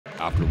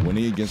After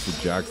winning against the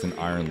Jackson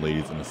Iron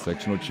Ladies in the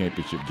sectional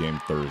championship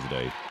game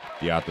Thursday,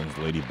 the Athens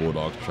Lady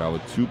Bulldogs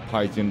traveled to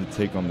Python to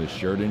take on the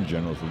Sheridan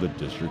Generals for the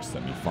district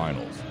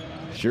semifinals.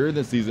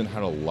 Sheridan season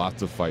had a lot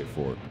to fight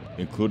for,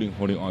 including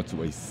holding on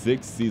to a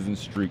 6-season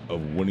streak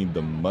of winning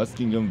the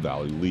Muskingum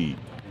Valley League,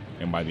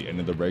 and by the end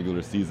of the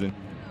regular season,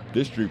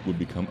 this streak would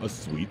become a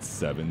sweet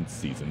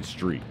 7-season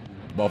streak.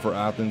 While for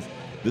Athens,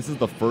 this is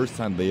the first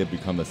time they have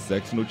become a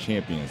sectional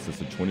champion since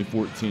the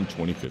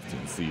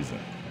 2014-2015 season.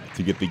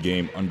 To get the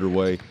game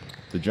underway,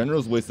 the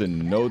Generals wasted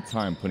no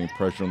time putting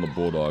pressure on the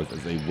Bulldogs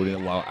as they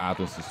wouldn't allow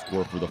Athens to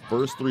score for the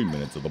first 3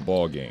 minutes of the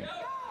ball game.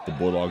 The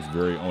Bulldogs'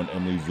 very own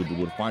Emily Zuber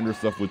would find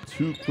herself with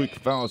 2 quick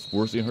fouls,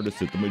 forcing her to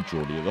sit the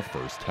majority of the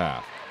first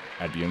half.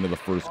 At the end of the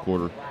first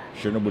quarter,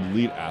 Sheridan would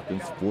lead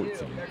Athens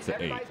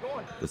 14-8.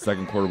 The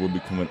second quarter would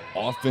become an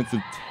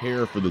offensive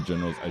tear for the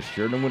Generals as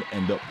Sheridan would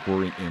end up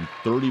pouring in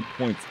 30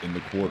 points in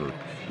the quarter,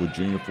 with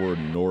junior forward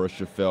Nora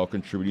Chaffel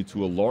contributing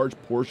to a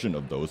large portion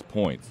of those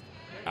points.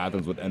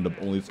 Athens would end up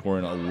only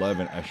scoring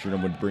 11 as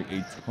Sheridan would bring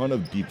a ton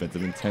of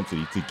defensive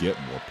intensity to get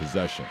more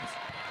possessions.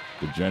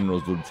 The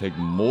Generals would take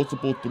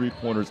multiple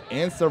three-pointers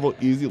and several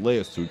easy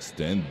layups to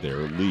extend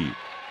their lead.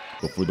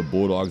 But for the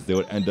Bulldogs, they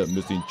would end up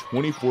missing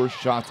 24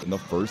 shots in the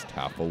first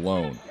half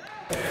alone.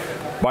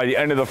 By the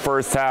end of the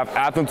first half,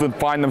 Athens would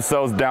find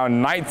themselves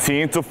down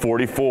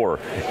 19-44.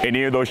 And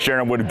either though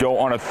Sheridan would go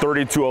on a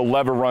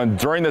 30-11 run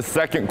during the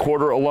second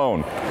quarter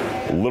alone.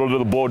 Little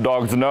did the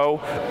Bulldogs know,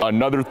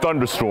 another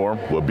thunderstorm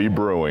would be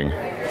brewing.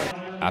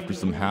 After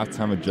some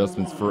halftime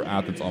adjustments for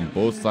Athens on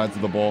both sides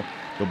of the ball,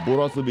 the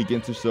Bulldogs would begin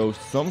to show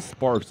some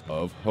sparks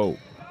of hope.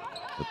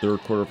 The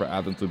third quarter for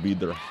Athens would be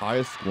their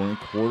highest scoring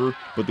quarter,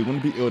 but they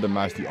wouldn't be able to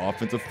match the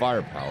offensive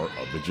firepower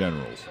of the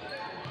Generals.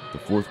 The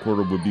fourth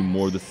quarter would be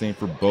more of the same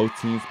for both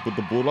teams, but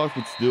the Bulldogs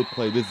would still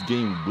play this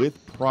game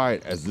with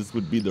pride as this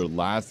would be their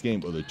last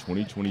game of the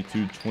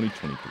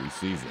 2022-2023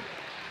 season.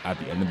 At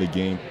the end of the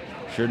game,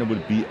 Sheridan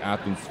would beat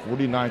Athens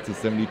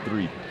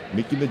 49-73,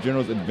 making the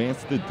Generals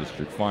advance to the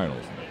district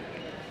finals.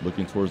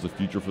 Looking towards the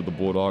future for the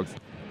Bulldogs,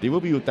 they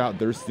will be without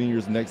their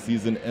seniors next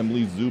season,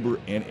 Emily Zuber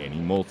and Annie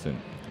Moulton.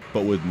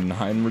 But with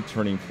 9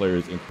 returning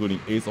players, including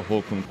Asa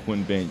Holcomb,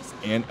 Quinn Banks,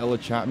 and Ella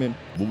Chapman,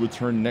 will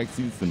return next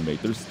season to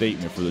make their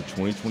statement for the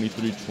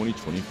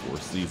 2023-2024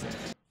 season.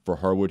 For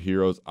Harwood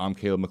Heroes, I'm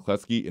Caleb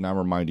McCleskey, and I'm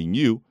reminding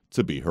you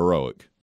to be heroic.